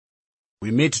We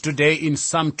meet today in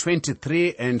Psalm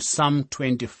 23 and Psalm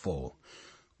 24,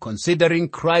 considering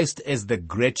Christ as the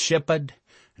great shepherd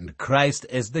and Christ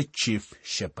as the chief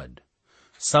shepherd.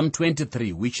 Psalm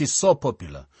 23, which is so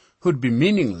popular, would be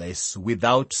meaningless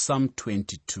without Psalm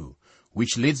 22,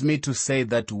 which leads me to say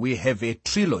that we have a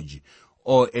trilogy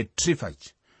or a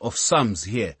trifecta of Psalms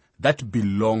here that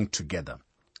belong together.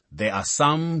 There are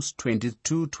Psalms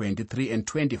 22, 23, and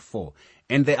 24,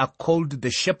 and they are called the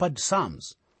Shepherd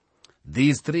Psalms.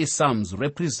 These three Psalms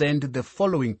represent the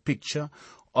following picture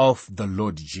of the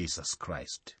Lord Jesus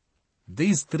Christ.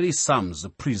 These three Psalms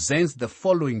present the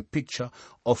following picture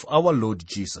of our Lord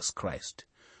Jesus Christ.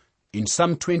 In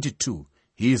Psalm 22,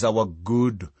 He is our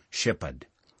good shepherd.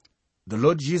 The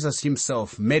Lord Jesus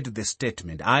Himself made the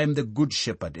statement, I am the good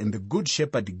shepherd, and the good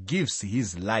shepherd gives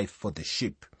His life for the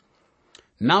sheep.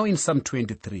 Now in Psalm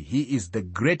 23, He is the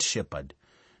great shepherd.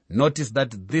 Notice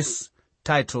that this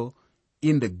title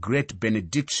in the great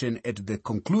benediction at the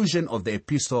conclusion of the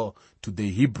epistle to the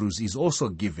Hebrews is also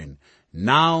given.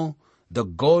 Now the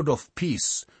God of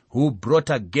peace, who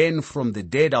brought again from the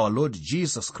dead our Lord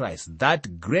Jesus Christ,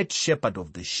 that great shepherd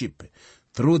of the sheep,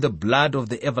 through the blood of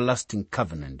the everlasting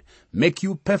covenant, make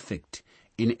you perfect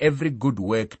in every good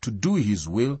work to do His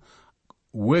will,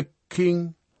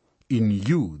 working in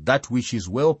you that which is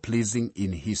well-pleasing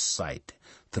in His sight,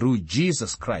 through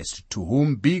Jesus Christ, to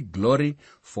whom be glory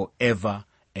forever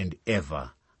and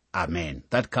ever. Amen.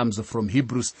 That comes from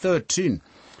Hebrews 13,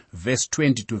 verse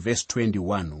 20 to verse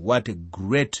 21. What a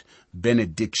great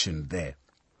benediction there.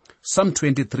 Psalm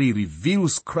 23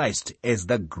 reveals Christ as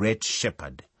the great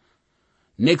shepherd.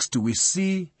 Next, we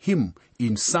see Him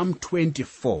in Psalm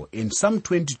 24. In Psalm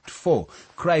 24,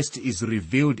 Christ is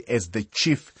revealed as the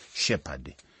chief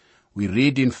shepherd. We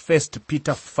read in 1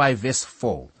 Peter 5, verse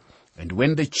 4, And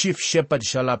when the chief shepherd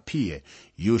shall appear,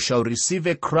 you shall receive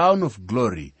a crown of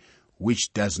glory,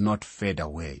 which does not fade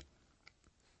away.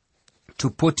 To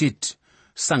put it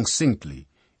succinctly,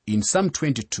 in Psalm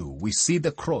 22, we see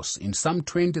the cross. In Psalm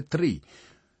 23,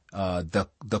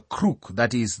 the crook,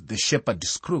 that is the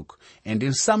shepherd's crook. And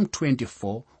in Psalm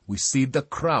 24, we see the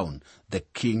crown, the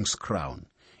king's crown.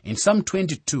 In Psalm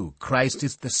 22, Christ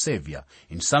is the Savior.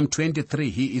 In Psalm 23,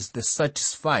 He is the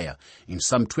satisfier. In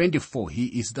Psalm 24, He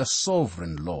is the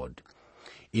sovereign Lord.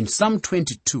 In Psalm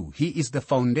 22, He is the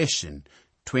foundation.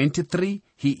 23,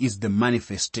 He is the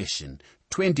manifestation.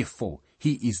 24,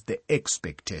 He is the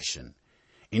expectation.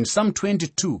 In Psalm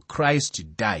 22,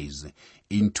 Christ dies.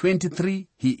 In 23,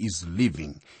 He is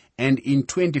living. And in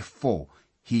 24,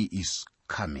 He is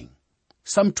coming.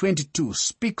 Psalm 22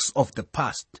 speaks of the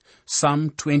past,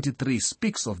 Psalm 23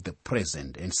 speaks of the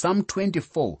present, and Psalm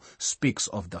 24 speaks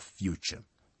of the future.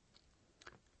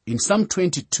 In Psalm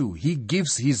 22, He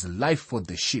gives His life for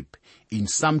the sheep. In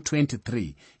Psalm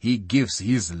 23, He gives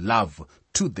His love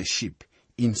to the sheep.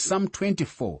 In Psalm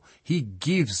 24, He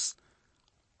gives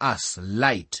us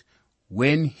light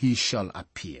when He shall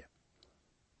appear.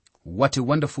 What a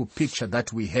wonderful picture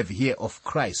that we have here of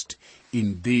Christ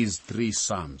in these three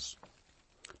Psalms.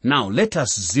 Now, let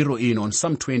us zero in on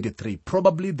Psalm 23,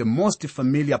 probably the most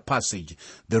familiar passage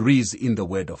there is in the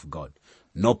Word of God.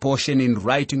 No portion in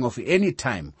writing of any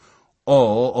time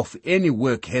or of any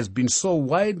work has been so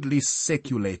widely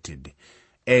circulated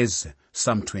as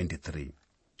Psalm 23.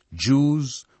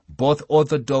 Jews, both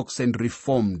Orthodox and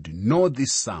Reformed, know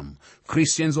this psalm.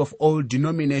 Christians of all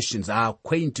denominations are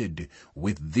acquainted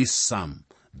with this psalm.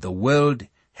 The world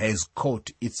has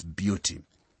caught its beauty.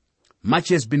 Much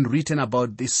has been written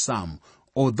about this psalm,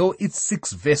 although its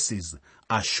 6 verses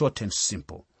are short and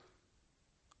simple.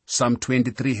 Psalm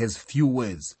 23 has few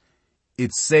words.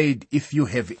 It said, if you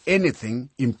have anything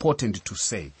important to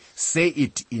say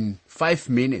it in 5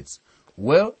 minutes.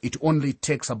 Well, it only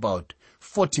takes about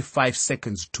 45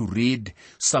 seconds to read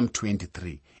Psalm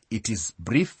 23. It is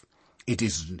brief. It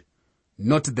is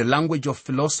not the language of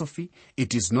philosophy.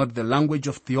 It is not the language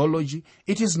of theology.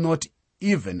 It is not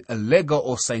even a legal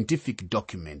or scientific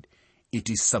document. It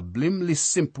is sublimely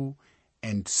simple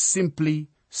and simply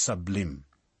sublime.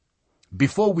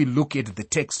 Before we look at the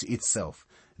text itself,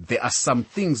 there are some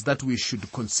things that we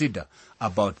should consider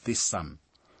about this psalm.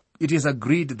 It is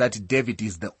agreed that David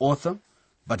is the author,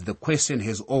 but the question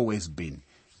has always been,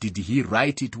 did he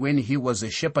write it when he was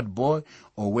a shepherd boy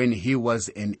or when he was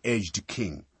an aged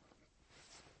king?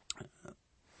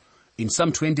 In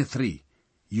Psalm 23,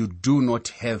 you do not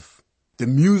have the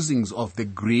musings of the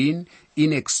green,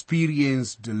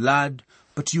 inexperienced lad,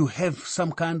 but you have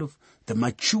some kind of the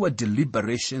mature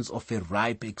deliberations of a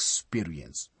ripe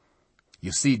experience.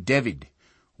 You see, David,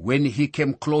 when he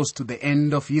came close to the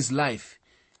end of his life,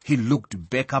 he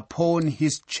looked back upon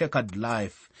his checkered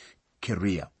life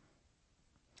career.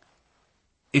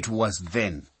 It was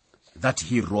then that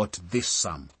he wrote this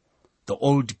psalm. The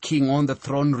old king on the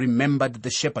throne remembered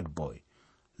the shepherd boy.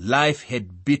 Life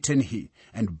had beaten him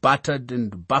and battered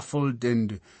and baffled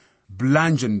and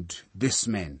bludgeoned this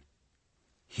man.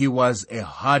 He was a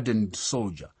hardened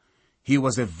soldier. He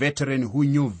was a veteran who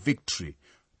knew victory,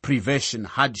 privation,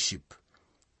 hardship.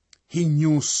 He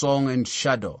knew song and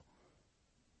shadow.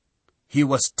 He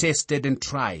was tested and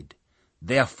tried.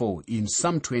 Therefore, in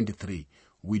Psalm 23,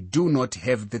 we do not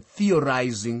have the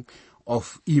theorizing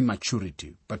of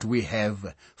immaturity, but we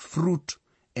have fruit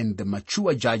and the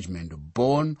mature judgment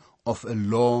born of a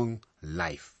long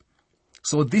life.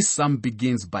 So this psalm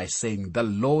begins by saying, the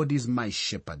Lord is my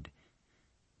shepherd.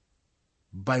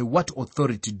 By what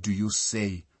authority do you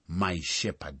say, my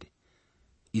shepherd?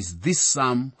 Is this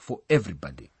psalm for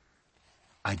everybody?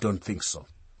 I don't think so.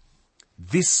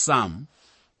 This psalm,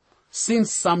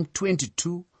 since Psalm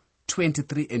 22,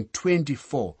 23, and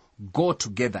 24 go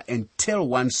together and tell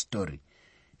one story,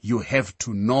 you have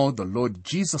to know the Lord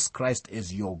Jesus Christ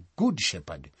as your good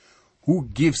shepherd who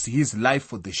gives his life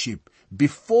for the sheep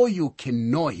before you can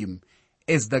know him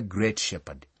as the great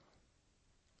shepherd.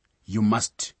 You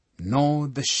must know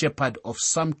the shepherd of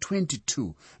Psalm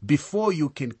 22 before you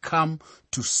can come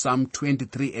to Psalm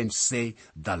 23 and say,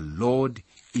 the Lord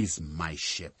is my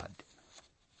shepherd.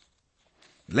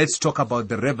 Let's talk about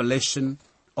the revelation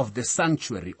of the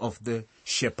sanctuary of the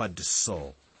shepherd's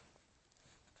soul.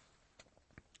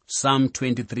 Psalm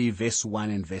 23 verse 1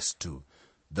 and verse 2.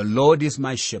 The Lord is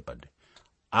my shepherd.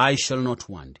 I shall not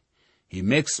want. He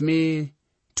makes me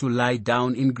to lie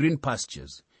down in green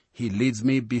pastures. He leads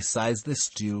me beside the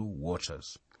still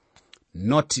waters.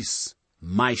 Notice,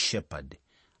 my shepherd,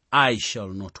 I shall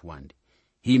not want.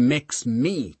 He makes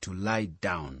me to lie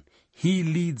down. He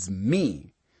leads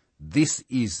me. This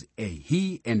is a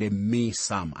he and a me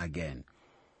psalm again.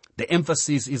 The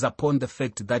emphasis is upon the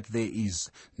fact that there is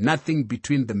nothing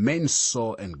between the man's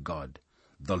soul and God.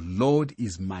 The Lord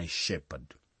is my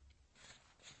shepherd.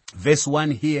 Verse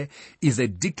 1 here is a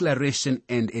declaration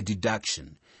and a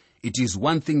deduction. It is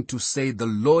one thing to say the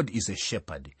Lord is a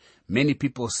shepherd. Many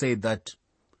people say that,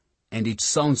 and it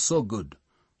sounds so good.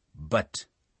 But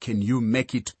can you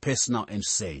make it personal and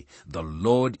say, the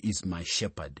Lord is my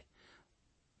shepherd?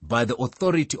 By the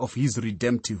authority of his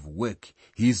redemptive work,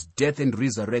 his death and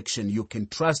resurrection, you can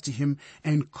trust him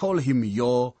and call him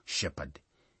your shepherd.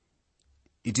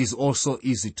 It is also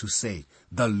easy to say,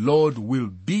 the Lord will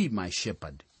be my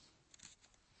shepherd.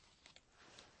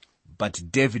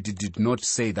 But David did not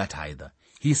say that either.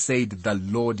 He said, the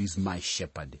Lord is my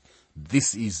shepherd.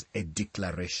 This is a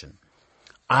declaration.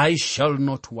 I shall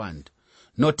not want.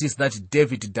 Notice that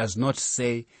David does not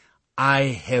say, I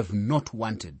have not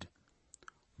wanted,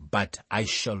 but I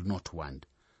shall not want.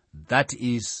 That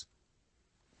is,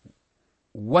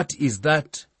 what is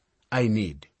that I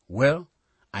need? Well,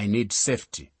 I need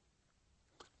safety.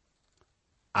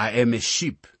 I am a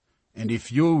sheep, and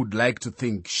if you would like to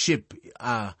think sheep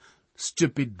are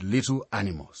stupid little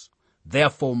animals,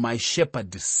 therefore my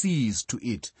shepherd sees to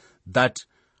it that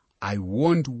I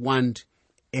won't want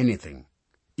anything,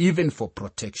 even for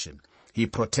protection. He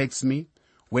protects me.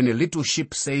 When a little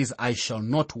sheep says, I shall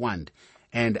not want,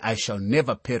 and I shall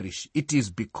never perish, it is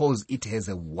because it has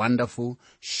a wonderful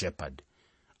shepherd.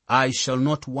 I shall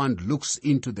not want looks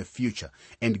into the future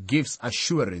and gives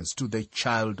assurance to the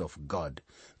child of God.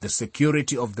 The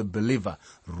security of the believer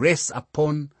rests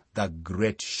upon the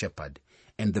great shepherd,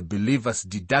 and the believer's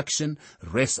deduction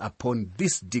rests upon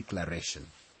this declaration.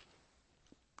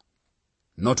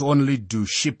 Not only do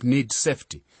sheep need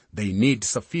safety, they need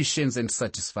sufficiency and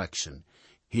satisfaction.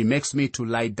 He makes me to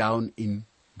lie down in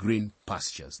green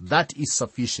pastures. That is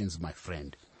sufficiency, my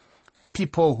friend.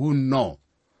 People who know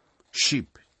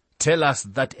sheep tell us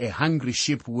that a hungry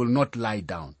sheep will not lie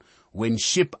down. When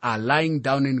sheep are lying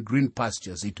down in green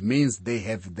pastures, it means they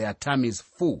have their tummies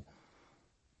full.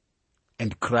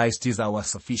 And Christ is our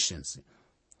sufficiency.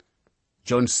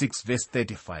 John 6 verse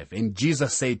 35. And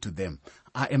Jesus said to them,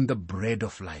 I am the bread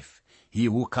of life. He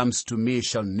who comes to me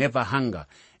shall never hunger,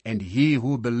 and he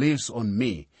who believes on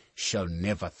me shall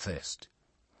never thirst.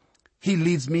 He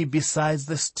leads me beside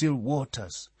the still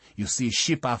waters. You see,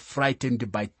 sheep are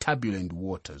frightened by turbulent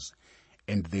waters,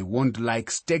 and they won't like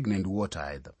stagnant water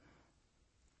either.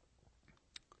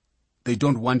 They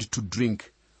don't want to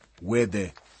drink where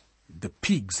the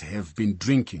pigs have been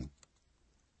drinking.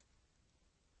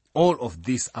 All of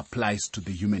this applies to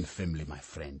the human family, my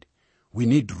friend. We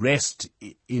need rest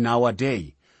in our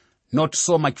day. Not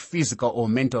so much physical or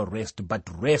mental rest, but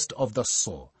rest of the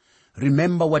soul.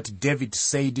 Remember what David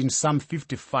said in Psalm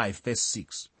 55 verse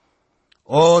 6.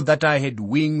 Oh, that I had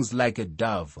wings like a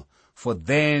dove, for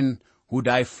then would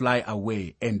I fly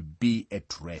away and be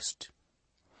at rest.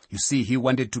 You see, he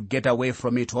wanted to get away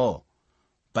from it all,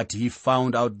 but he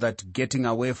found out that getting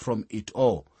away from it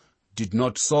all did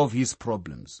not solve his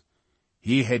problems.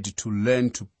 He had to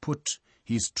learn to put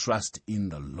his trust in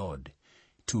the Lord,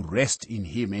 to rest in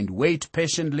him and wait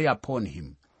patiently upon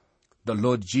him. The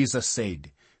Lord Jesus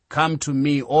said, "Come to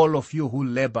me, all of you who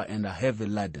labor and are heavy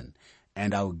laden,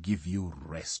 and I'll give you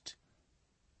rest."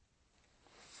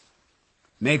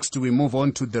 Next, we move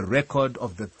on to the record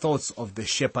of the thoughts of the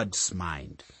shepherd's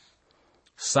mind.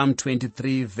 Psalm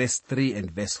 23, verse 3 and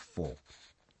verse 4.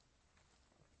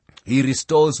 He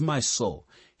restores my soul.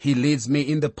 He leads me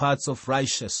in the paths of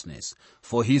righteousness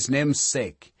for his name's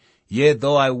sake. Yea,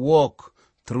 though I walk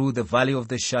through the valley of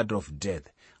the shadow of death,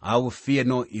 I will fear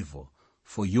no evil,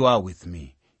 for you are with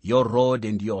me. Your rod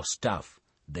and your staff,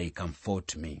 they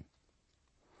comfort me.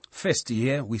 First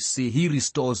here we see he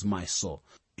restores my soul.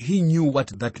 He knew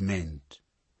what that meant.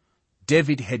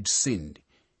 David had sinned.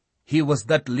 He was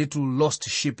that little lost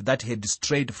sheep that had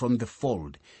strayed from the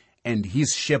fold, and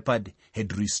his shepherd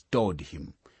had restored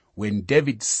him. When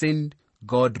David sinned,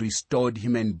 God restored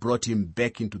him and brought him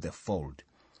back into the fold.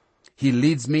 He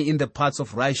leads me in the paths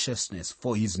of righteousness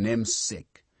for his name's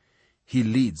sake. He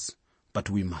leads, but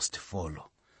we must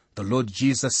follow. The Lord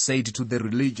Jesus said to the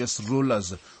religious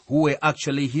rulers who were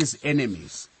actually his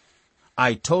enemies,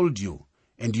 "I told you,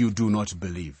 and you do not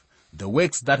believe. The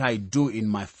works that I do in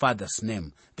my Father's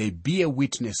name, they bear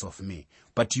witness of me.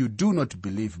 But you do not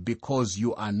believe because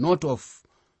you are not of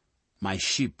my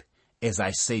sheep, as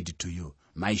I said to you.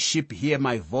 My sheep hear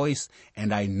my voice,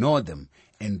 and I know them,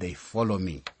 and they follow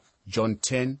me." John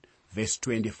 10, verse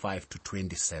 25 to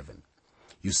 27.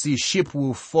 You see, sheep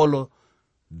will follow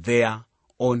their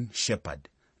own shepherd.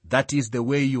 That is the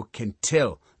way you can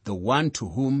tell the one to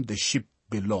whom the sheep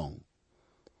belong.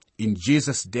 In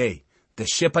Jesus' day, the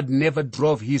shepherd never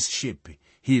drove his sheep,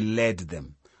 he led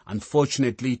them.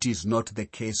 Unfortunately, it is not the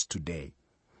case today.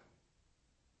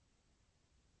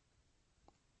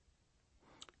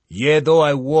 Yea, though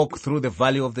I walk through the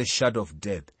valley of the shadow of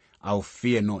death, I'll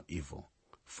fear no evil,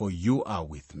 for you are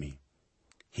with me.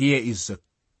 Here is a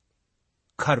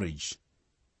courage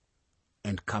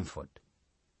and comfort.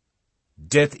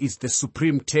 Death is the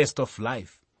supreme test of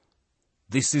life.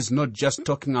 This is not just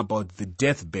talking about the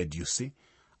deathbed, you see.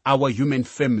 Our human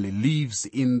family lives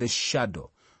in the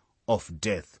shadow of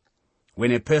death.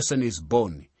 When a person is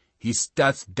born, he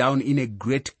starts down in a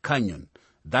great canyon.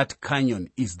 That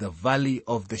canyon is the valley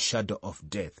of the shadow of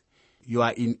death. You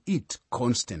are in it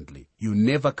constantly. You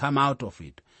never come out of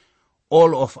it.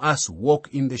 All of us walk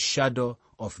in the shadow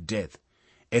of death.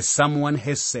 As someone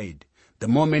has said, the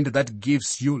moment that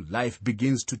gives you life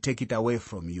begins to take it away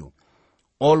from you.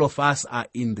 All of us are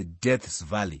in the death's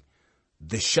valley.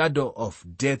 The shadow of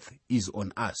death is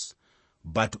on us.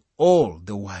 But all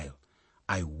the while,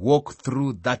 I walk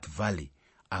through that valley.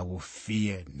 I will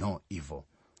fear no evil.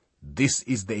 This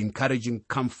is the encouraging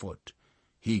comfort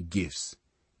he gives.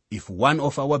 If one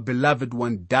of our beloved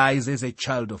one dies as a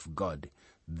child of God,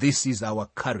 this is our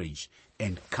courage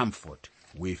and comfort.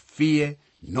 We fear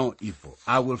no evil.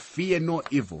 I will fear no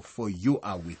evil, for you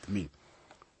are with me.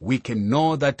 We can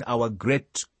know that our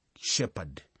great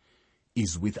shepherd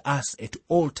is with us at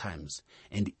all times,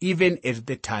 and even at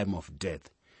the time of death.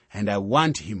 And I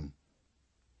want him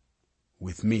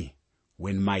with me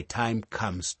when my time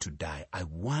comes to die. I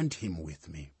want him with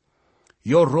me.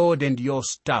 Your rod and your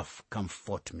staff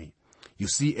comfort me. You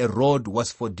see, a rod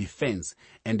was for defense,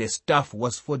 and a staff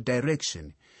was for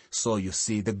direction. So you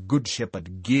see, the good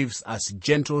shepherd gives us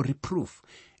gentle reproof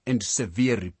and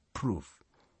severe reproof.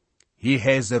 He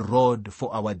has a rod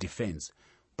for our defense,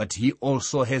 but he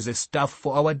also has a staff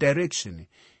for our direction.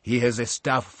 He has a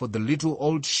staff for the little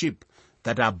old sheep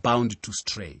that are bound to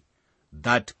stray.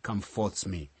 That comforts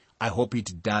me. I hope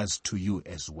it does to you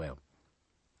as well.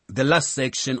 The last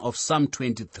section of Psalm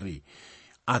 23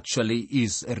 actually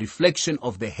is a reflection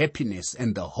of the happiness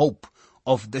and the hope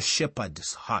of the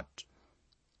shepherd's heart.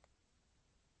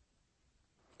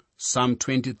 Psalm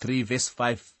 23, verse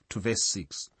 5 to verse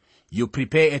 6. You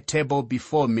prepare a table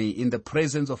before me in the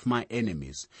presence of my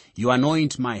enemies. You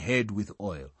anoint my head with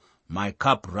oil. My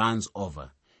cup runs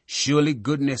over. Surely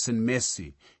goodness and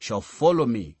mercy shall follow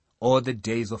me all the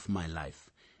days of my life,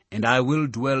 and I will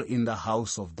dwell in the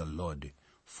house of the Lord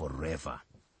forever.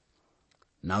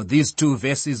 Now these two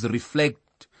verses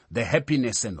reflect the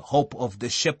happiness and hope of the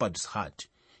shepherd's heart.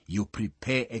 You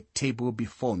prepare a table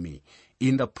before me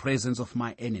in the presence of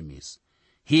my enemies.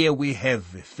 Here we have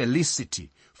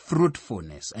felicity,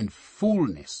 fruitfulness, and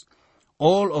fullness.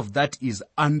 All of that is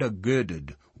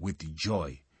undergirded with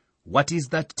joy. What is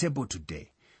that table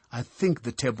today? I think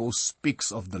the table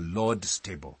speaks of the Lord's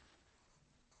table.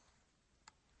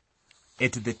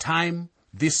 At the time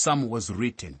this psalm was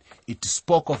written, it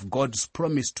spoke of God's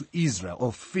promise to Israel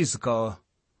of physical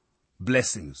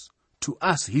blessings. To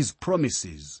us, his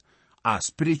promises are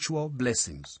spiritual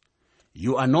blessings.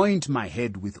 You anoint my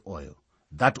head with oil.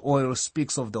 That oil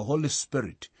speaks of the Holy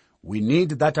Spirit. We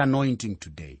need that anointing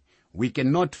today. We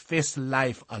cannot face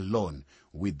life alone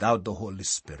without the Holy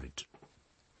Spirit.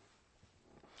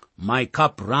 My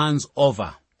cup runs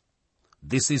over.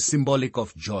 This is symbolic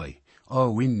of joy. Oh,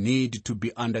 we need to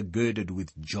be undergirded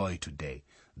with joy today.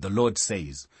 The Lord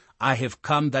says, I have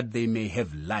come that they may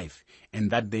have life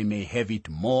and that they may have it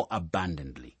more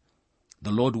abundantly.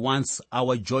 The Lord wants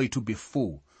our joy to be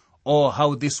full. Oh,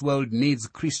 how this world needs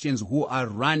Christians who are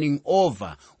running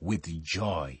over with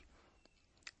joy.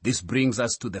 This brings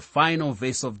us to the final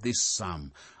verse of this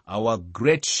psalm. Our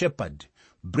great shepherd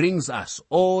brings us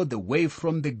all the way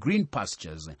from the green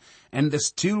pastures and the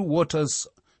still waters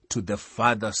to the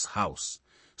Father's house.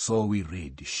 So we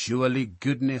read, surely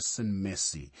goodness and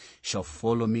mercy shall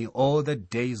follow me all the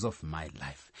days of my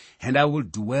life, and I will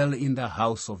dwell in the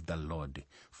house of the Lord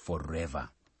forever.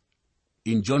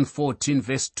 In John 14,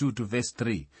 verse 2 to verse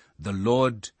 3, the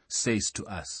Lord says to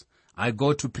us, I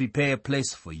go to prepare a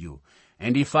place for you,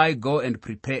 and if I go and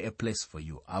prepare a place for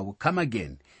you, I will come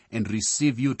again and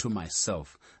receive you to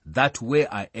myself, that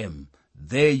where I am,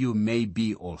 there you may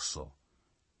be also.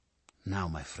 Now,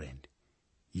 my friend,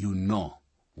 you know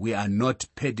we are not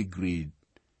pedigreed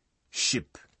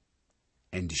sheep,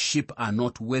 and sheep are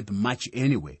not worth much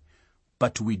anyway,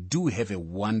 but we do have a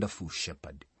wonderful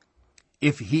shepherd.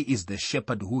 If he is the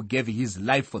shepherd who gave his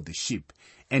life for the sheep,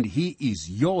 and he is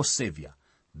your savior,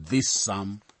 this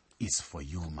psalm is for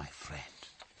you, my friend.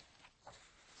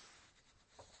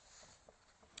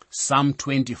 Psalm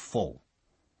 24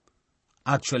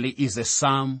 actually is a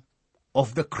psalm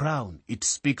of the crown. It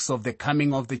speaks of the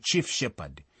coming of the chief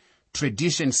shepherd.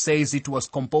 Tradition says it was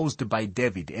composed by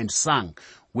David and sung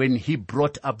when he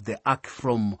brought up the ark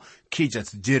from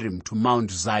Kirjath-Jearim to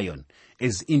Mount Zion,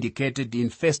 as indicated in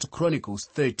 1 Chronicles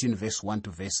 13 verse 1 to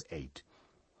verse 8.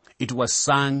 It was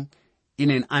sung in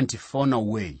an antiphonal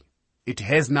way. It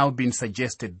has now been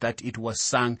suggested that it was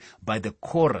sung by the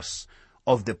chorus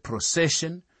of the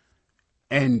procession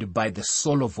and by the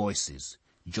solo voices.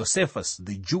 Josephus,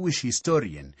 the Jewish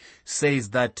historian,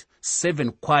 says that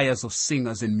 7 choirs of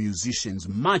singers and musicians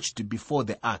marched before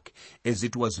the ark as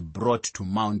it was brought to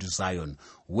Mount Zion,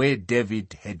 where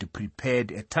David had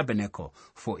prepared a tabernacle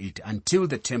for it until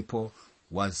the temple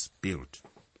was built.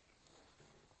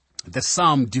 The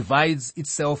psalm divides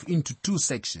itself into 2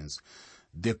 sections.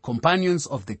 The companions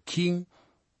of the king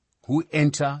who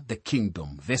enter the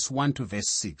kingdom, verse 1 to verse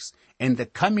 6, and the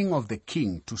coming of the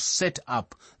king to set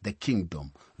up the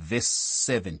kingdom, verse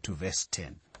 7 to verse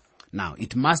 10. Now,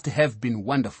 it must have been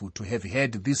wonderful to have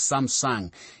heard this psalm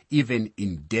sung even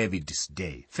in David's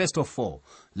day. First of all,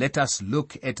 let us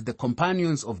look at the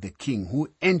companions of the king who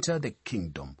enter the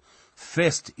kingdom.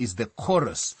 First is the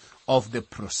chorus of the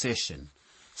procession.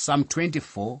 Psalm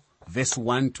 24, verse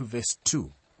 1 to verse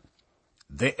 2.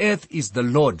 The earth is the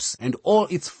Lord's and all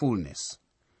its fullness,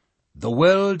 the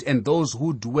world and those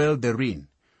who dwell therein.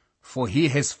 For he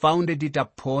has founded it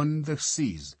upon the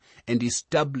seas and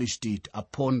established it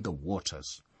upon the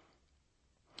waters.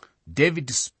 David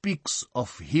speaks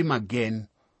of him again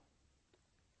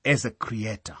as a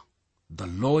creator. The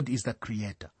Lord is the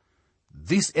creator.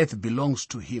 This earth belongs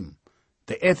to him.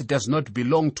 The earth does not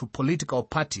belong to political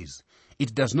parties.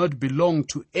 It does not belong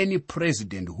to any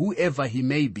president, whoever he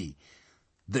may be.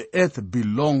 The earth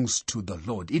belongs to the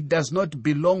Lord. It does not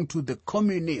belong to the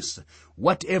communists,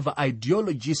 whatever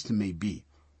ideologists may be.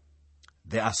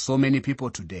 There are so many people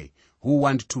today who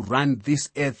want to run this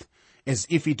earth as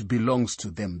if it belongs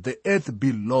to them. The earth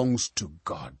belongs to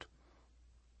God.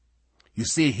 You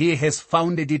see, he has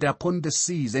founded it upon the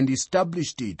seas and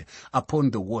established it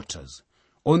upon the waters.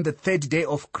 On the 3rd day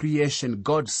of creation,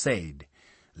 God said,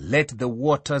 let the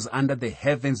waters under the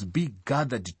heavens be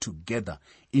gathered together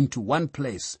into one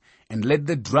place, and let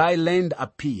the dry land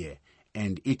appear.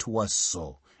 And it was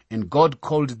so. And God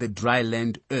called the dry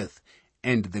land earth,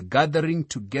 and the gathering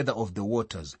together of the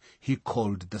waters he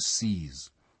called the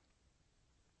seas.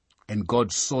 And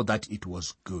God saw that it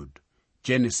was good.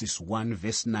 Genesis 1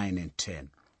 verse 9 and 10.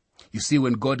 You see,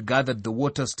 when God gathered the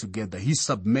waters together, he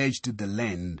submerged the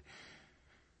land.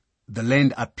 The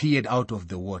land appeared out of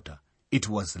the water. It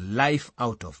was life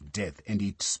out of death, and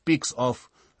it speaks of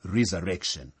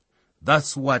resurrection.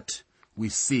 That's what we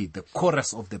see, the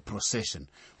chorus of the procession.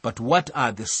 But what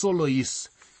are the soloists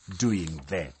doing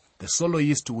there? The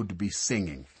soloist would be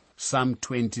singing Psalm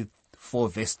 24 24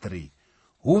 verse 3.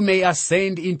 Who may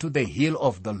ascend into the hill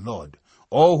of the Lord,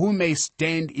 or who may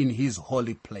stand in his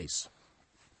holy place?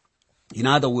 In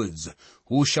other words,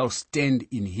 who shall stand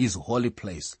in his holy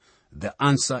place? The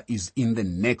answer is in the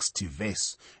next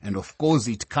verse. And of course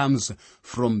it comes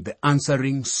from the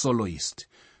answering soloist.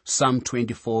 Psalm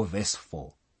 24 verse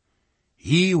 4.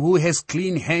 He who has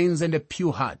clean hands and a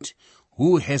pure heart,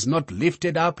 who has not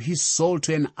lifted up his soul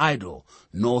to an idol,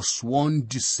 nor sworn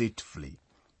deceitfully.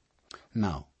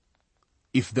 Now,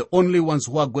 if the only ones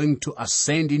who are going to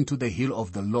ascend into the hill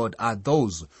of the Lord are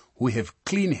those who have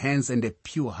clean hands and a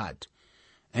pure heart,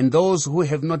 and those who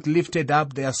have not lifted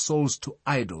up their souls to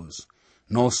idols,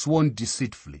 nor sworn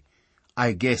deceitfully,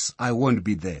 I guess I won't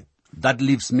be there. That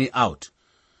leaves me out.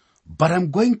 But I'm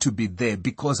going to be there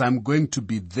because I'm going to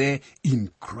be there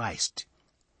in Christ.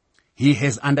 He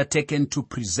has undertaken to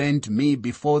present me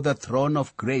before the throne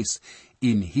of grace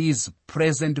in his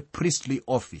present priestly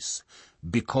office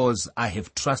because I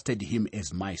have trusted him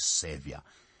as my Savior.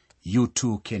 You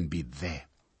too can be there.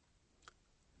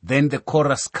 Then the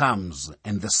chorus comes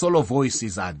and the solo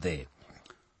voices are there.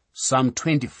 Psalm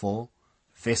 24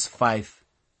 verse 5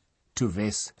 to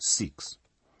verse 6.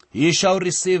 He shall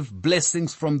receive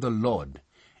blessings from the Lord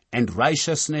and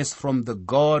righteousness from the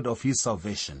God of his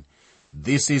salvation.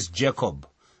 This is Jacob,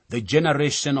 the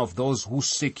generation of those who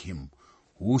seek him,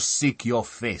 who seek your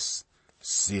face,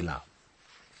 Selah.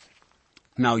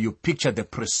 Now you picture the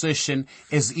procession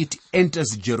as it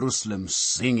enters Jerusalem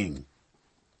singing.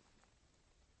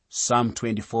 Psalm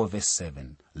 24 verse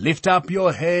 7. Lift up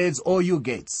your heads, O you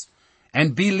gates,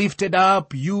 and be lifted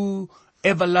up, you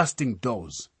everlasting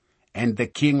doors, and the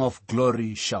King of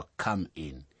glory shall come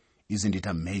in. Isn't it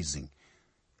amazing?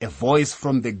 A voice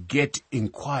from the gate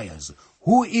inquires,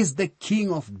 who is the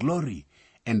King of glory?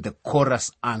 And the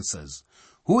chorus answers,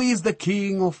 who is the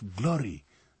King of glory?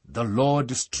 The Lord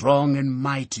strong and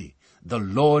mighty, the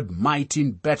Lord mighty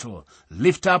in battle.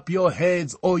 Lift up your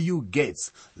heads, O you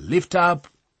gates. Lift up,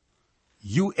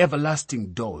 you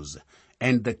everlasting doors,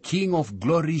 and the King of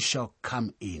glory shall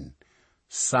come in.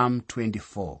 Psalm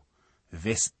 24,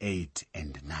 verse 8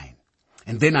 and 9.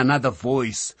 And then another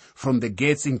voice from the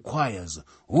gates inquires,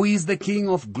 who is the King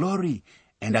of glory?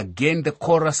 And again the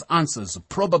chorus answers,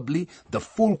 probably the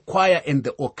full choir and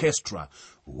the orchestra.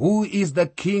 Who is the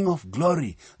King of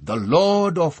glory? The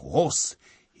Lord of hosts.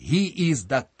 He is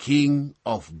the King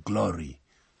of glory.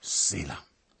 Selah.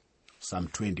 Psalm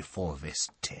 24 verse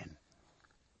 10.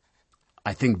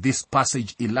 I think this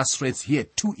passage illustrates here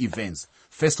two events.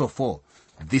 First of all,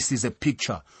 this is a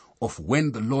picture of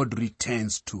when the Lord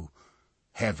returns to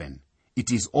heaven.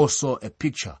 It is also a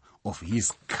picture of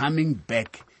his coming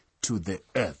back to the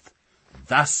earth.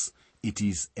 Thus, it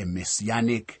is a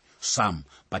messianic psalm,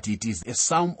 but it is a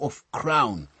psalm of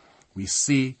crown. We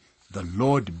see the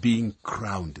Lord being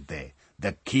crowned there.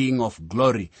 The King of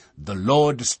glory, the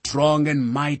Lord strong and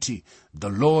mighty, the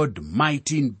Lord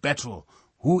mighty in battle.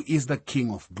 Who is the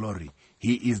King of glory?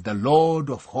 He is the Lord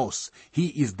of hosts. He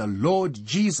is the Lord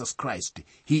Jesus Christ.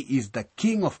 He is the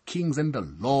King of kings and the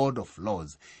Lord of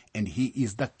lords. And he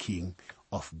is the King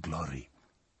of glory.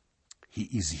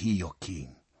 Is he your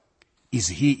King? Is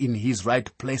he in his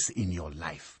right place in your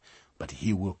life? But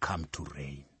he will come to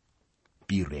reign.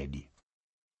 Be ready.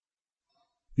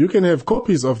 You can have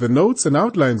copies of the notes and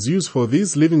outlines used for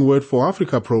these Living Word for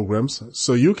Africa programs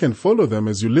so you can follow them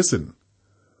as you listen.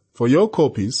 For your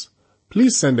copies,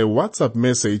 please send a WhatsApp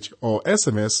message or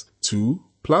SMS to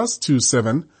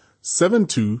 +27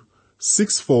 72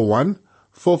 641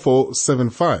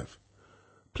 4475.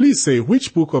 Please say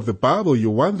which book of the Bible you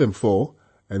want them for,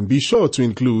 and be sure to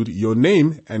include your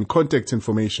name and contact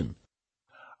information.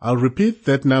 I'll repeat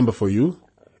that number for you.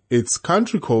 It's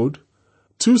country code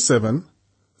 27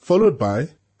 followed by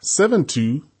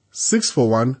 72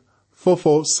 641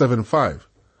 4475.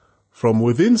 From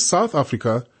within South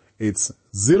Africa, it's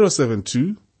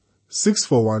 072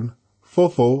 641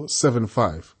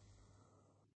 4475.